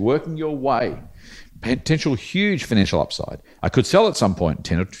destiny, working your way, potential huge financial upside. I could sell at some point,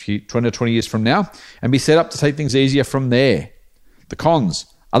 10 or 20 or 20 years from now, and be set up to take things easier from there. The cons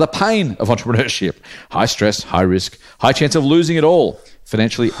are the pain of entrepreneurship. High stress, high risk, high chance of losing it all,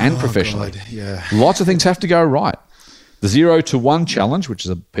 financially and professionally. God, yeah. Lots of things have to go right. The 0 to 1 challenge, which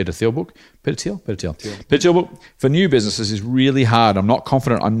is a Peter Thiel book. Peter Thiel book for new businesses is really hard. I'm not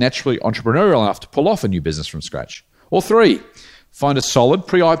confident I'm naturally entrepreneurial enough to pull off a new business from scratch. Or 3, find a solid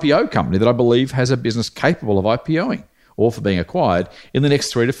pre-IPO company that I believe has a business capable of IPOing or for being acquired in the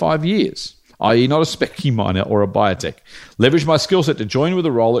next 3 to 5 years, i.e. not a specky miner or a biotech. Leverage my skill set to join with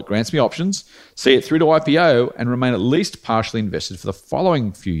a role that grants me options, see it through to IPO, and remain at least partially invested for the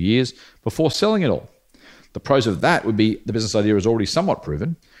following few years before selling it all. The pros of that would be the business idea is already somewhat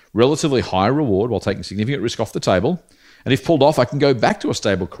proven, relatively high reward while taking significant risk off the table, and if pulled off, I can go back to a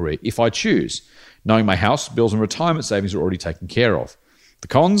stable career if I choose, knowing my house, bills, and retirement savings are already taken care of. The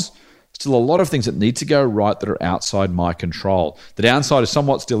cons? Still a lot of things that need to go right that are outside my control. The downside is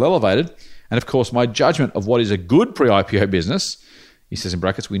somewhat still elevated, and of course, my judgment of what is a good pre-IPO business, he says in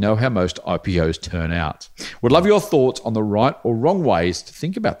brackets, we know how most IPOs turn out. Would love your thoughts on the right or wrong ways to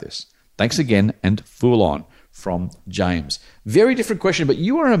think about this. Thanks again, and fool on, from James. Very different question, but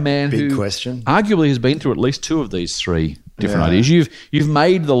you are a man who arguably has been through at least 2 of these 3 different ideas. You've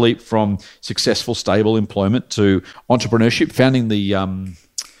made the leap from successful, stable employment to entrepreneurship, founding the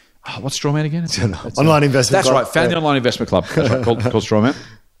what's Strawman again? It's online investment club. That's right, founding the online investment club. That's right, called Strawman.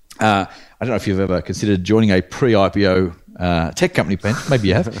 I don't know if you've ever considered joining a pre-IPO tech company, Ben. Maybe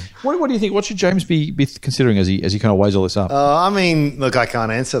you have. What do you think? What should James be considering as he kind of weighs all this up? I mean, look, I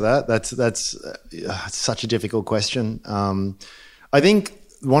can't answer that. That's such a difficult question. I think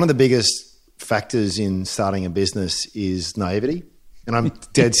one of the biggest factors in starting a business is naivety, and I'm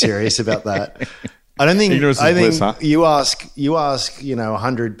dead serious about that. I think bliss, huh? you ask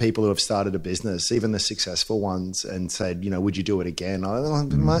 100 people who have started a business, even the successful ones, and said, would you do it again?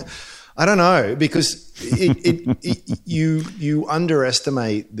 I don't know, because you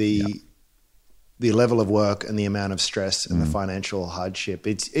underestimate the level of work and the amount of stress and the financial hardship.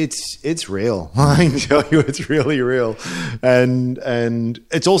 It's real. I can tell you, it's really real, and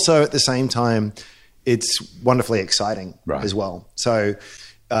it's also at the same time, it's wonderfully exciting as well. So,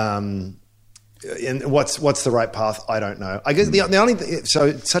 and what's the right path? I don't know. I guess the only thing, so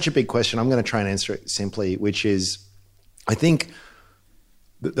it's such a big question. I'm going to try and answer it simply, which is, I think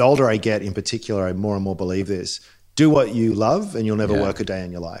the older I get, in particular, I more and more believe this. Do what you love, and you'll never work a day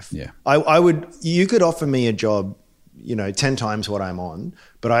in your life. Yeah, you could offer me a job, 10 times what I'm on,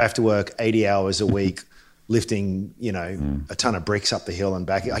 but I have to work 80 hours a week lifting, a ton of bricks up the hill and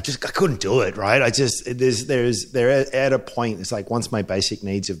back. I couldn't do it, right? They're at a point, it's like once my basic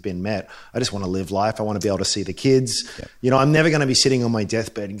needs have been met, I just want to live life. I want to be able to see the kids. Yep. I'm never going to be sitting on my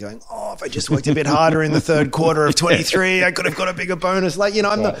deathbed and going, if I just worked a bit harder in the third quarter of 23, I could have got a bigger bonus. You're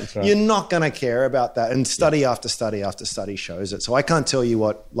not going to care about that. And study after study after study shows it. So I can't tell you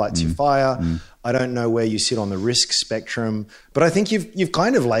what lights your fire. I don't know where you sit on the risk spectrum, but I think you've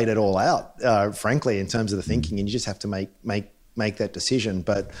kind of laid it all out, frankly, in terms of the thinking, and you just have to make that decision.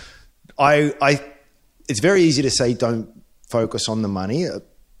 But it's very easy to say don't focus on the money,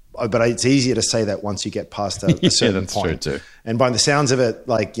 but it's easier to say that once you get past a certain point. True too. And by the sounds of it,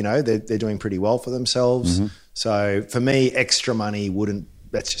 they're doing pretty well for themselves. So for me, extra money wouldn't.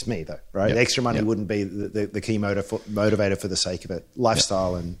 That's just me, though, right? Yep. Extra money wouldn't be the key motivator for the sake of it.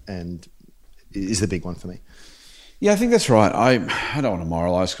 Lifestyle and is the big one for me. Yeah, I think that's right. I don't want to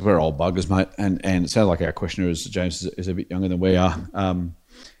moralise because we're old buggers, mate, and it sounds like our questioner James is a bit younger than we are. I'm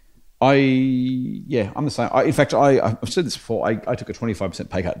the same. In fact, I've said this before. I took a 25%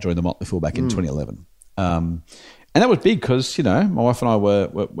 pay cut during the Motley Fool back in 2011, and that was big because my wife and I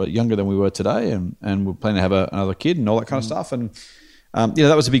were younger than we were today, and we're planning to have another kid and all that kind of stuff, and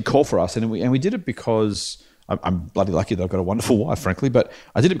that was a big call for us, and we did it because. I'm bloody lucky that I've got a wonderful wife, frankly, but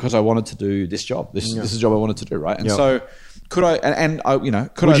I did it because I wanted to do this job. This is a job I wanted to do, right? And so could I,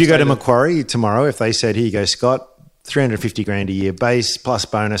 would you go to Macquarie tomorrow if they said, here you go, Scott, $350,000 a year base plus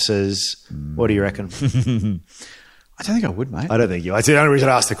bonuses. What do you reckon? I don't think I would, mate. I don't think you. That's the only reason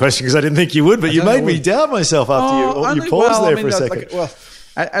I asked the question, because I didn't think you would, but you made me doubt myself after you paused for a second.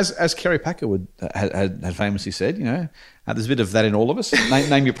 As Kerry Packer had famously said, there's a bit of that in all of us.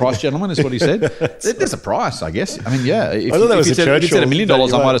 Name your price, gentlemen, is what he said. There's a price, I guess. I mean, if you said $1 million,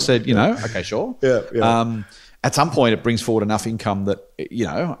 I might have said, okay, sure. Yeah. At some point, it brings forward enough income that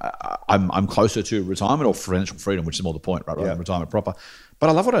I'm closer to retirement or financial freedom, which is more the point, right? Rather than retirement proper. But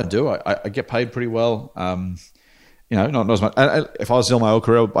I love what I do. I get paid pretty well. not as much. If I was still in my old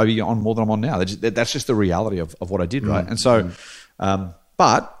career, I'd be on more than I'm on now. That's just the reality of what I did, right? And so,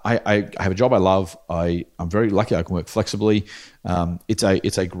 but I have a job I love. I'm very lucky. I can work flexibly.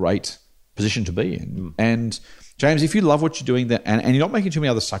 It's a great position to be in. And James, if you love what you're doing, and you're not making too many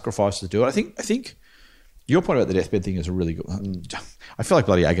other sacrifices to do it, I think your point about the deathbed thing is a really good. I feel like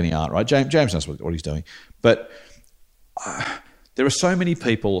bloody agony aunt, right? James knows what he's doing, but there are so many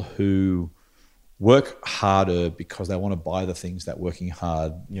people who work harder because they want to buy the things that working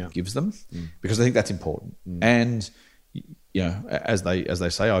hard gives them, because I think that's important. And as they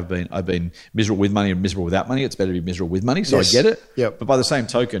say, I've been miserable with money and miserable without money. It's better to be miserable with money, so I get it. Yep. But by the same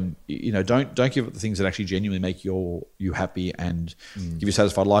token, don't give up the things that actually genuinely make you happy and give you a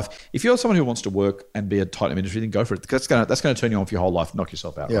satisfied life. If you're someone who wants to work and be a tight industry, then go for it. That's going to turn you on for your whole life, knock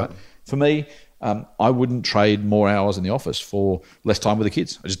yourself out. Right? For me, I wouldn't trade more hours in the office for less time with the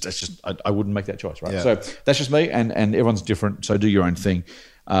kids. I wouldn't make that choice, right? Yeah. So that's just me, and everyone's different. So do your own thing.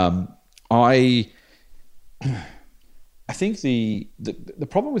 I think the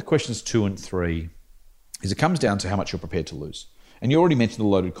problem with questions 2 and 3 is it comes down to how much you're prepared to lose. And you already mentioned the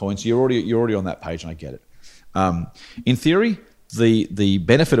loaded coin, so you're already on that page, and I get it. In theory, the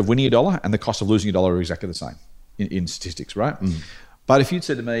benefit of winning $1 and the cost of losing $1 are exactly the same in statistics, right? But if you'd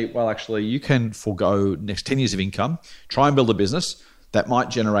said to me, well, actually, you can forego next 10 years of income, try and build a business that might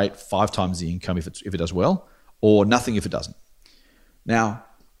generate 5 times the income if it does well, or nothing if it doesn't. Now,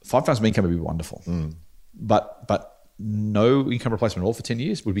 5 times the income would be wonderful, but no income replacement at all for 10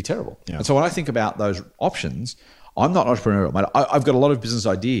 years would be terrible. Yeah. And so when I think about those options, I'm not entrepreneurial, mate. I've got a lot of business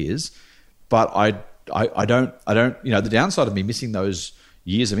ideas, but I don't, the downside of me missing those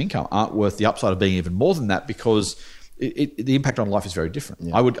years of income aren't worth the upside of being even more than that, because the impact on life is very different.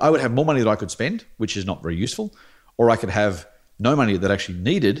 Yeah. I would have more money that I could spend, which is not very useful, or I could have no money that actually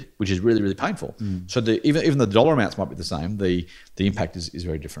needed, which is really, really painful. So even the dollar amounts might be the same. The impact is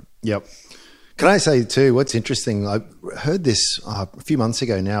very different. Yep. Can I say too, what's interesting, I heard this a few months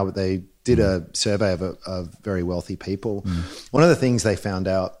ago now, but they did a survey of very wealthy people. One of the things they found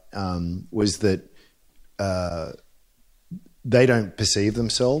out was that they don't perceive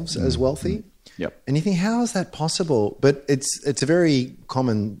themselves as wealthy. Yep. And you think, how is that possible? But it's a very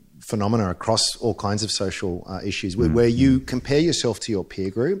common phenomena across all kinds of social issues where you compare yourself to your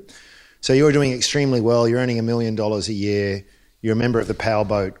peer group. So you're doing extremely well, you're earning $1 million a year, you're a member of the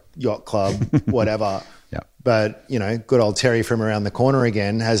Powerboat Yacht Club, whatever. But good old Terry from around the corner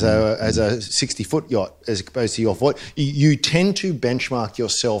again has a 60-foot yacht as opposed to your foot. You tend to benchmark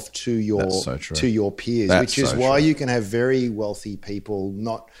yourself to your peers, which is why you can have very wealthy people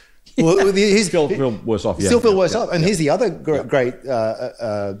not. Well, still feel worse off. Still feel worse off. And here's the other great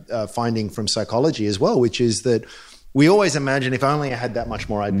finding from psychology as well, which is that we always imagine if only I had that much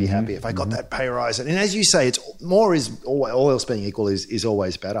more, I'd be happy. If I got that pay rise, and as you say, it's more is all else being equal is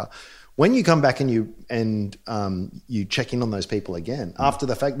always better. When you come back and you check in on those people again after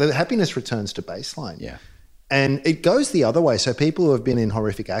the fact, the happiness returns to baseline. Yeah. And it goes the other way. So people who have been in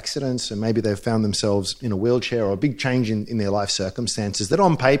horrific accidents and maybe they've found themselves in a wheelchair or a big change in their life circumstances that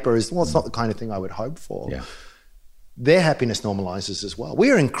on paper is, well, it's not the kind of thing I would hope for. Yeah. Their happiness normalizes as well.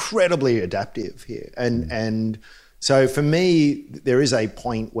 We are incredibly adaptive here. And so for me, there is a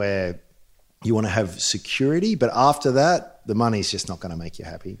point where you want to have security, but after that, the money's just not going to make you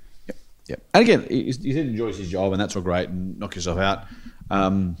happy. Yep. And again, he said he enjoys his job and that's all great and knock yourself out.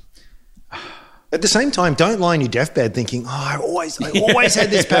 At the same time, don't lie on your deathbed thinking, I always had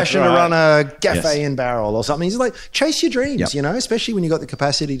this passion to run a cafe and barrel or something. It's like, chase your dreams, especially when you've got the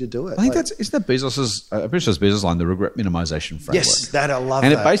capacity to do it. I think isn't that Bezos's business line, the regret minimization framework? Yes, I love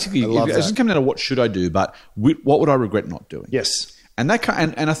and that. And it basically, it doesn't come down to what should I do, but what would I regret not doing? Yes. And I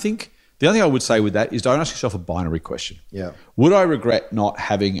think the other thing I would say with that is don't ask yourself a binary question. Yeah. Would I regret not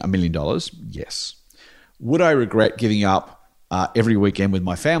having $1 million? Yes. Would I regret giving up every weekend with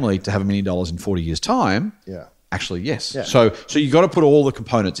my family to have $1 million in 40 years' time? Yeah. Actually, yes. Yeah. So you got to put all the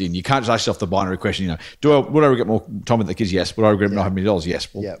components in. You can't just ask yourself the binary question. Would I regret more time with the kids? Yes. Would I regret not having $1 million? Yes.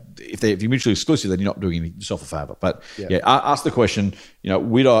 Well, if you're mutually exclusive, then you're not doing yourself a favor. But ask the question.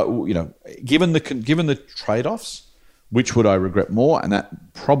 Would I? Given the trade-offs, which would I regret more? And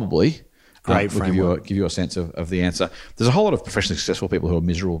that probably. Great will give you a sense of the answer. There's a whole lot of professionally successful people who are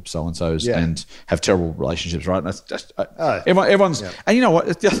miserable so-and-sos and have terrible relationships, right? And that's just everyone's. Yeah. And you know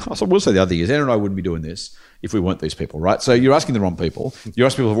what? I will say the other thing is, Aaron and I wouldn't be doing this if we weren't these people, right? So you're asking the wrong people. You're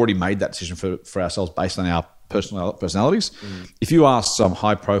asking people who've already made that decision for ourselves based on our personalities. If you ask some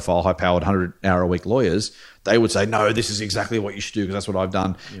high-profile, high-powered 100-hour-a-week lawyers, they would say, no, this is exactly what you should do because that's what I've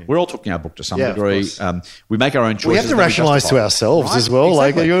done. Yeah. We're all talking our book to some degree. We make our own choices. We have to rationalise to ourselves, right? As well. Exactly.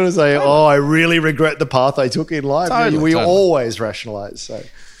 Like you're going to say, I really regret the path I took in life. We always rationalise. So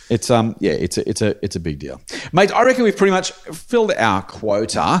it's a big deal, mate. I reckon we've pretty much filled our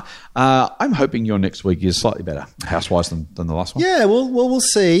quota. I'm hoping your next week is slightly better house-wise than the last one. Yeah, we'll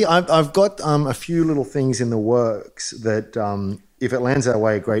see. I've got a few little things in the works that. If it lands our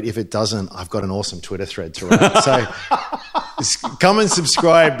way, great. If it doesn't, I've got an awesome Twitter thread to write. So come and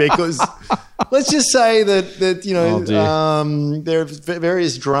subscribe because let's just say that there are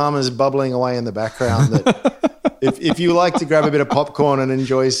various dramas bubbling away in the background. That if you like to grab a bit of popcorn and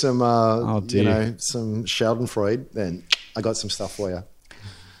enjoy some some Schadenfreude, then I got some stuff for you.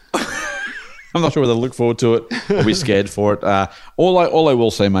 I'm not sure whether to look forward to it or be scared for it. All I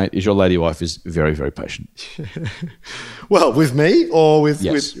will say, mate, is your lady wife is very, very patient. Well, with me or with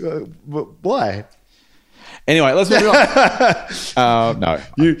why? Anyway, let's move on. No,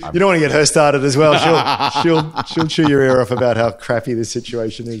 you don't want to get her started as well. She'll chew your ear off about how crappy this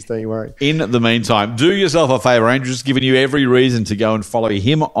situation is. Don't you worry. In the meantime, do yourself a favour. Andrew's given you every reason to go and follow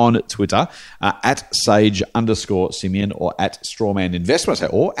him on Twitter at Sage_Simeon or at Strawman Investment,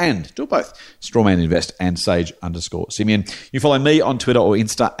 and do both Strawman Invest and Sage_Simeon. You follow me on Twitter or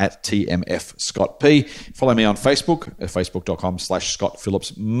Insta at TMF Scott P. Follow me on Facebook at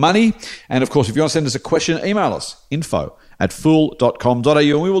facebook.com/ScottPhillipsMoney. And of course, if you want to send us a question, email us info@fool.com.au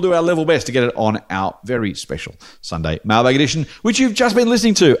and we will do our level best to get it on our very special Sunday Mailbag edition, which you've just been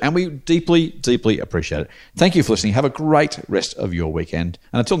listening to, and we deeply, deeply appreciate it. Thank you for listening. Have a great rest of your weekend.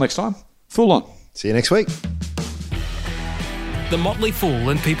 And until next time, Fool on. See you next week. The Motley Fool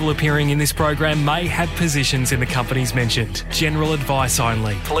and people appearing in this program may have positions in the companies mentioned. General advice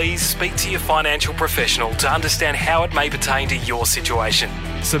only. Please speak to your financial professional to understand how it may pertain to your situation.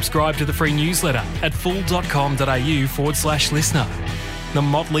 Subscribe to the free newsletter at fool.com.au/listener. The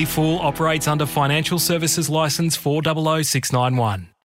Motley Fool operates under Financial Services Licence 400691.